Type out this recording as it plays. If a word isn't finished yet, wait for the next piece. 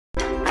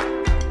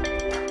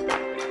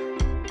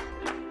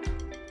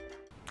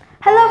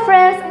Hello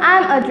friends, I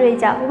am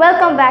Adreja.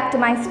 Welcome back to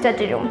my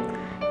study room.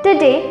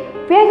 Today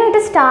we are going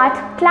to start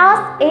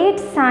class 8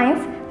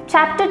 science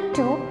chapter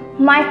 2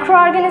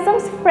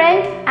 microorganisms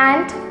friend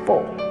and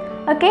foe.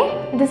 Okay,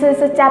 this is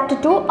chapter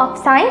 2 of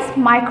science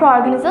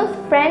microorganisms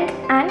friend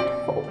and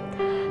foe.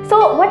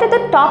 So what are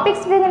the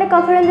topics we are going to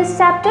cover in this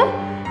chapter?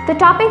 The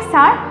topics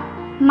are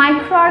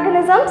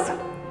microorganisms,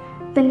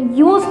 then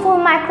useful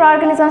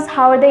microorganisms,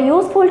 how are they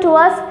useful to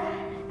us,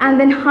 and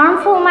then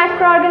harmful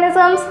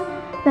microorganisms,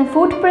 then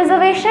food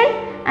preservation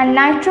and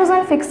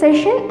nitrogen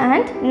fixation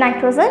and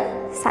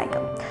nitrogen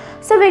cycle.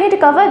 So we are going to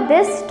cover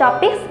these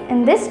topics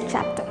in this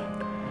chapter.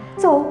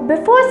 So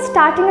before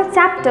starting a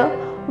chapter,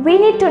 we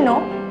need to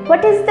know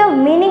what is the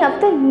meaning of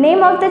the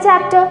name of the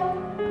chapter,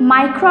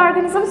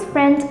 microorganisms,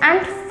 friends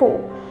and foe.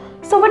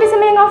 So what is the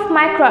meaning of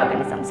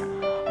microorganisms?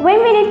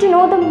 When we need to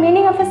know the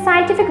meaning of a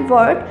scientific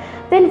word,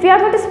 then we are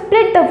going to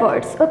split the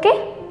words,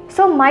 okay?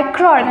 So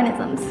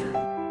microorganisms.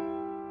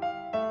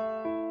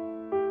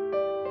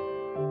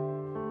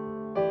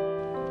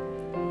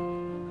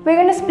 We're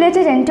going to split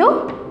it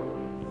into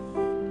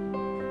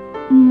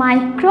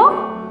micro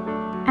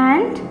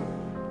and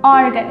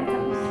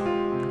organisms.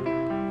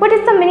 What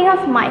is the meaning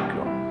of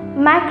micro?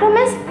 Micro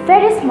means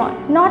very small,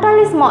 not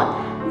only small,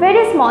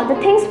 very small, the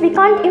things we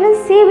can't even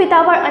see with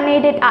our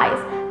unaided eyes.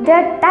 They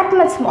are that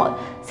much small.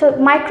 So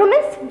micro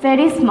means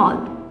very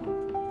small.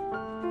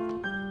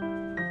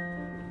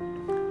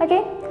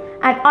 Okay?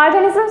 And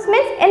organisms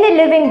means any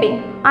living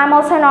being. I am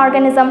also an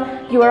organism,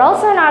 you are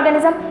also an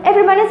organism,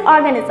 everyone is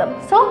organism.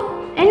 So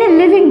any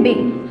living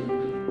being.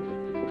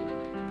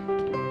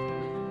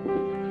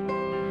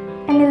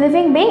 Any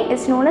living being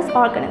is known as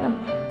organism.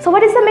 So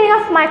what is the meaning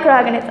of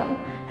microorganism?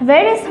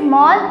 Very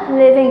small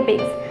living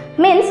beings.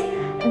 Means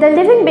the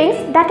living beings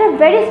that are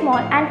very small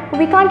and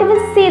we can't even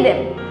see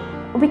them.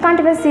 We can't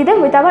even see them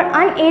with our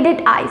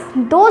unaided eyes.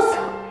 Those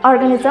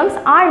organisms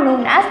are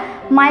known as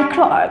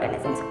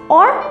microorganisms,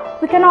 or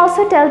we can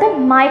also tell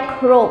them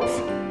microbes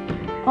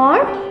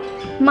or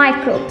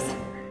microbes.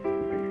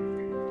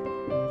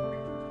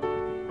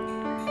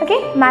 Okay,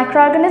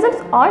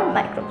 microorganisms or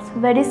microbes,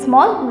 very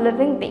small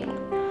living being.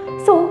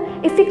 So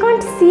if we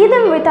can't see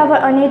them with our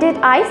unaided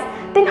eyes,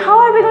 then how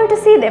are we going to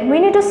see them? We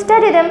need to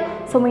study them.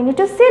 So we need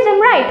to see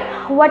them,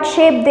 right? What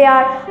shape they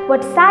are,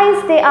 what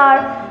size they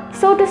are.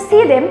 So to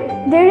see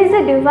them, there is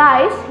a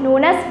device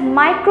known as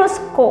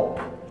microscope.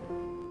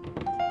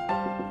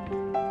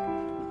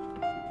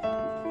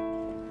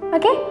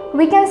 Okay,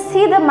 we can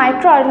see the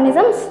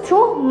microorganisms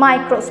through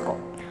microscope.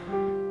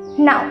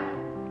 Now,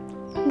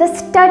 the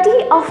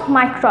study of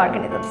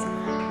microorganisms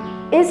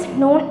is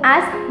known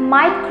as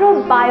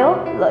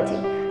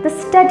microbiology. The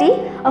study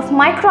of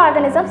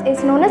microorganisms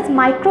is known as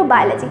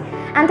microbiology,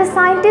 and the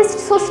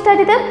scientists who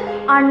study them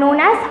are known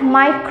as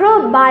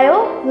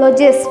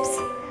microbiologists.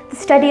 The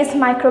study is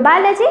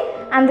microbiology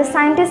and the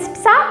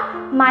scientists are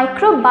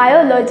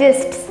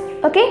microbiologists.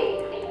 Okay?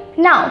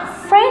 Now,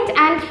 friend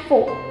and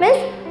foe means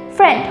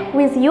friend who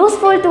is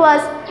useful to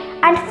us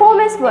and foe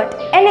means what?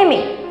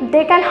 Enemy.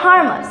 They can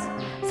harm us.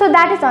 So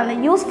that is only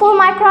useful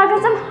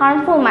microorganism,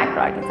 harmful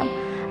microorganism.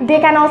 They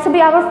can also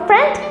be our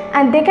friend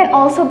and they can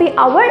also be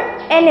our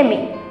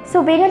enemy.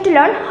 So we are going to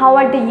learn how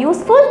are they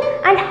useful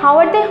and how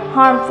are they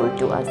harmful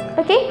to us.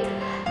 Okay.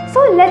 So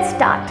let's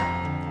start.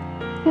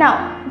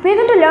 Now we are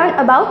going to learn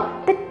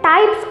about the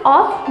types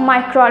of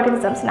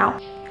microorganisms now.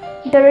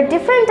 There are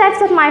different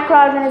types of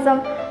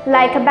microorganisms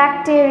like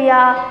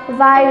bacteria,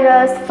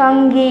 virus,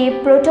 fungi,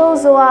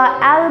 protozoa,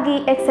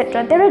 algae,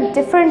 etc. There are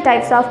different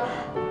types of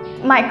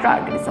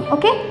microorganism.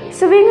 Okay,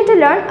 so we're going to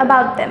learn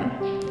about them.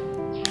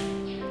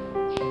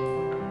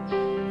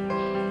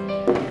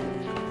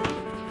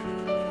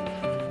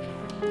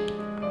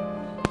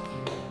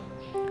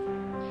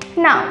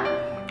 Now,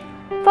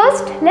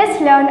 first let's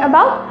learn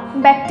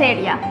about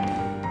bacteria.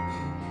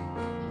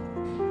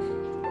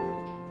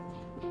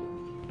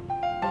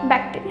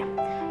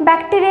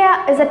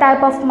 Bacteria is a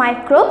type of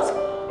microbes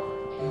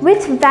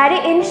which vary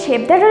in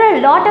shape. There are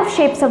a lot of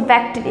shapes of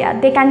bacteria.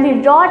 They can be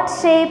rod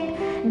shaped,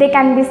 they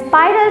can be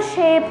spiral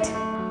shaped,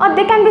 or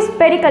they can be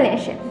spherical in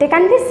shape. They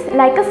can be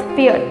like a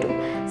sphere too.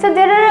 So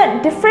there are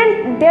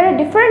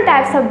different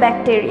types of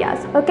bacteria.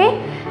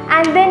 Okay,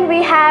 and then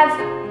we have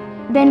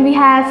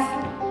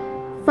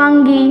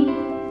fungi.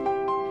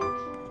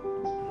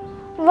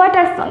 What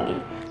are fungi?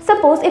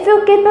 Suppose if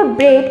you keep a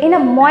bread in a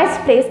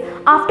moist place,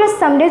 after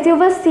some days you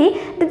will see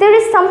that there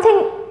is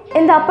something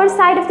in the upper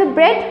side of the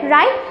bread,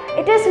 right?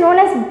 It is known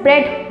as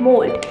bread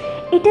mold.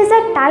 It is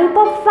a type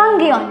of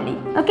fungi only.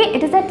 Okay,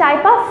 it is a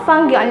type of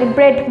fungi only,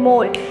 bread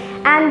mold.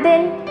 And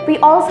then we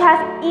also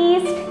have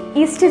yeast.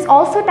 Yeast is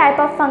also type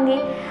of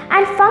fungi.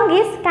 And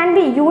fungi can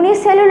be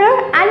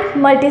unicellular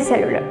and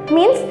multicellular.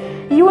 Means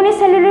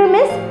unicellular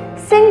means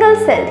single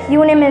cell.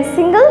 Uni means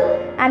single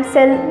and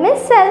cell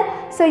means cell.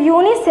 So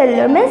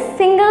unicellular means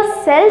single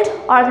celled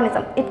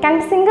organism. It can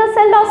be single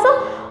celled also,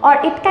 or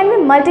it can be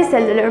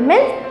multicellular,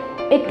 means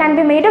it can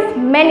be made of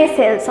many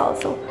cells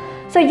also.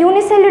 So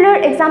unicellular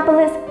example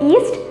is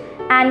yeast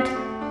and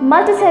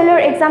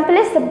multicellular example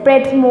is the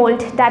bread mold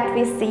that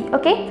we see.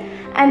 Okay,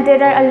 and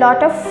there are a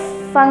lot of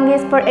fungi,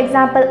 for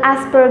example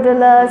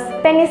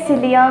aspergillus,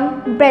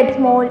 penicillium, bread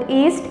mold,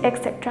 yeast,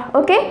 etc.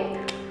 Okay,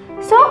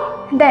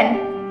 so then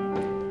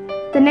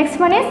the next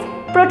one is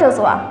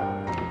protozoa.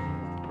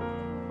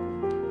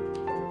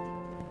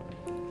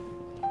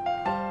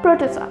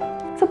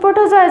 So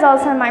protozoa is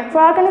also a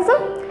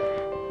microorganism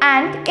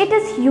and it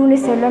is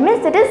unicellular,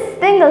 means it is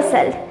single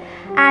celled.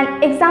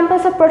 And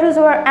examples of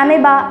protozoa are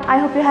amoeba. I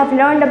hope you have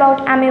learned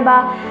about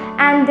amoeba.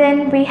 And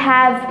then we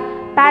have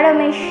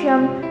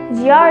paramecium,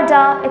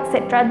 giardia,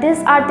 etc. These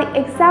are the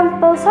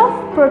examples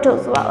of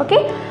protozoa.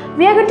 Okay,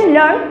 we are going to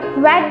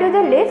learn where do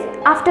they live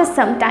after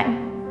some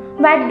time.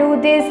 Where do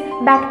these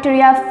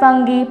bacteria,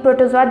 fungi,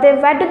 protozoa,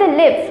 where do they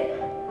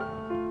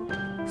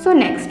live? So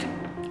next,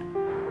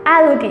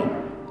 algae.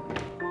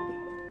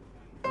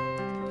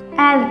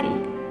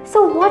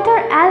 So what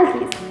are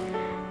algae?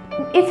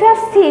 If you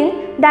have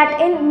seen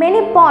that in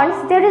many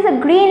ponds there is a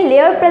green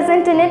layer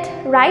present in it,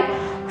 right?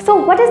 So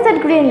what is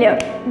that green layer?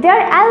 They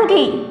are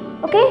algae.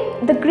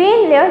 Okay, the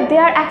green layer, they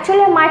are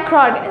actually a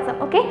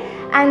microorganism. Okay,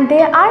 and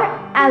they are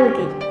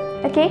algae.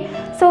 Okay,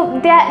 so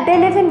they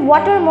live in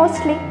water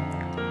mostly,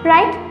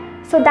 right?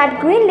 So that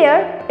green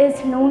layer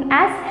is known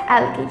as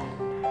algae.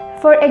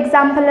 For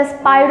example, as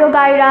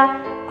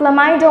Pyrogyra,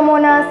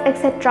 Chlamydomonas,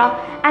 etc.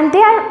 And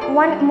they are,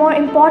 one more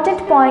important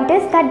point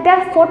is that they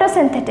are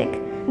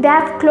photosynthetic. They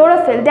have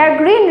chlorophyll. They are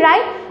green,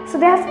 right? So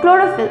they have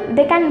chlorophyll.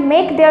 They can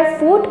make their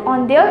food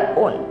on their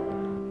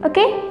own.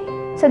 Okay,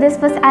 so this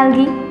was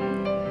algae.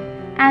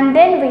 And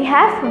then we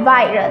have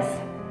virus.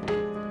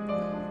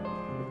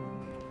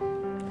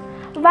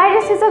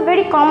 Virus is a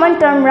very common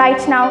term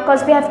right now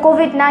because we have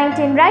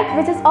COVID-19, right,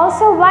 which is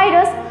also a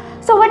virus.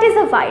 So what is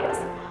a virus?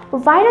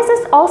 Virus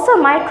is also a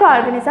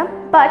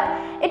microorganism, but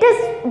it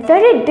is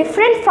very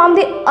different from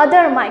the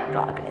other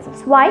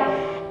microorganisms. Why?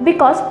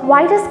 Because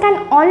virus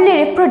can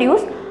only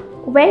reproduce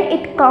when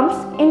it comes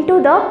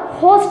into the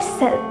host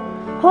cell.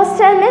 Host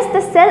cell means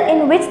the cell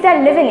in which they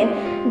are living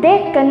in.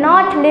 They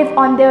cannot live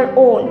on their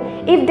own.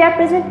 If they are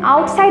present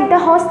outside the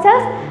host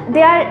cells,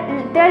 they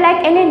are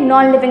like any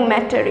non-living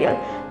material.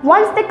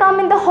 Once they come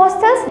in the host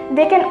cells,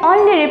 they can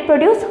only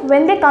reproduce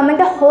when they come in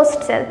the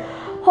host cell.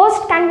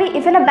 Host can be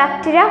even a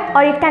bacteria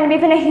or it can be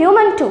even a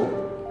human too,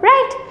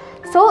 right?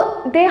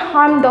 So they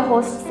harm the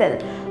host cell.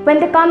 When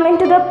they come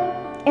into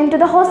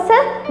the host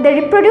cell, they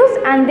reproduce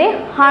and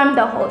they harm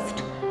the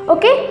host.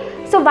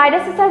 Okay, so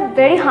viruses are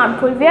very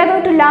harmful. We are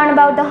going to learn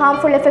about the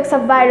harmful effects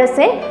of virus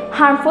in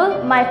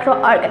harmful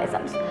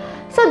microorganisms.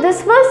 So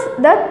this was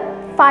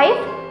the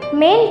 5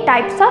 main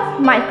types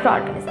of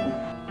microorganisms.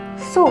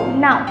 So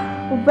now,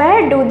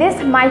 where do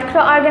these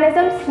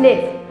microorganisms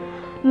live?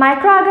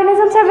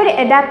 Microorganisms are very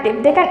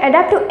adaptive. They can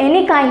adapt to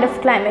any kind of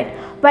climate,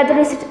 whether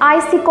it's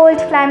icy cold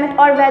climate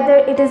or whether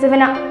it is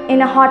even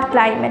in a hot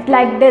climate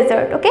like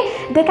desert.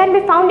 Okay, they can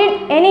be found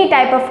in any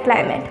type of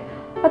climate.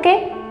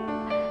 Okay,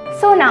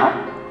 so now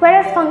where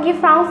are fungi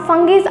found?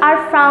 Fungi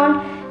are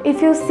found,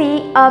 if you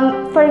see,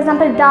 for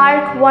example,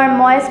 dark, warm,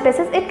 moist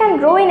places. It can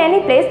grow in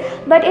any place,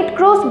 but it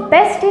grows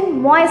best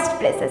in moist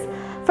places.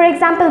 For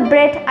example,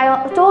 bread,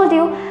 I told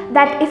you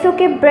that if you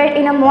keep bread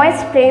in a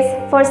moist place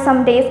for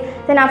some days,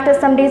 then after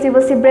some days you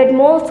will see bread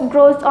mold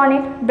grows on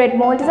it. Bread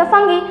mold is a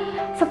fungi.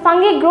 So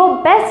fungi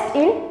grow best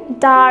in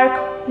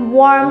dark,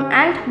 warm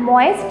and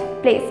moist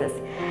places.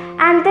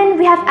 And then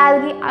we have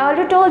algae. I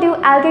already told you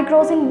algae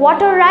grows in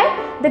water,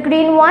 right? The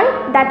green one,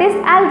 that is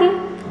algae.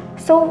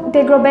 So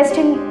they grow best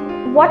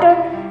in water.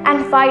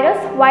 And virus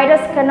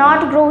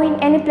cannot grow in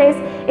any place.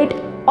 It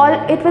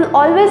will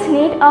always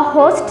need a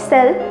host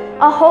cell,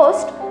 a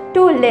host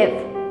to live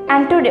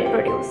and to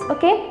reproduce.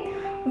 Okay,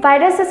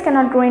 viruses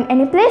cannot grow in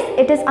any place.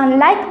 It is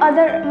unlike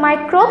other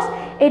microbes.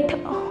 It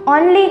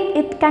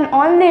can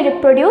only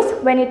reproduce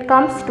when it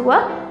comes to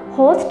a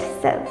host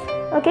cells.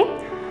 Okay,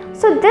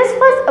 so this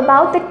was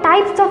about the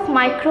types of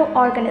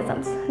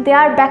microorganisms. They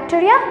are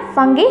bacteria,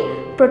 fungi,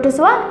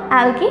 protozoa,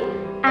 algae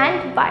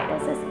and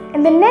viruses.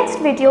 In the next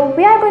video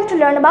we are going to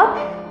learn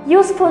about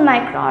useful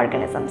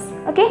microorganisms.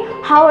 Okay,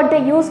 how are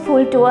they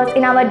useful to us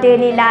in our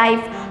daily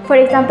life? For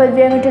example,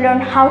 we are going to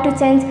learn how to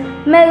change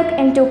milk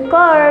into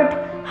curd.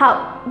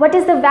 What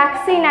is the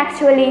vaccine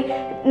actually?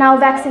 Now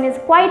vaccine is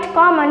quite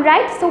common,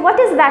 right? So what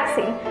is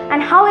vaccine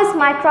and how is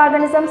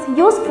microorganisms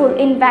useful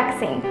in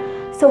vaccine?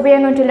 So we are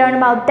going to learn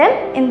about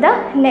them in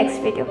the next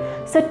video.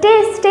 So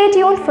stay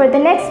tuned for the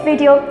next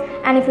video,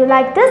 and if you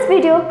like this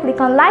video,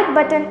 click on like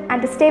button,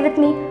 and to stay with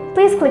me,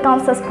 please click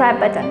on subscribe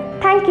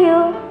button. Thank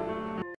you.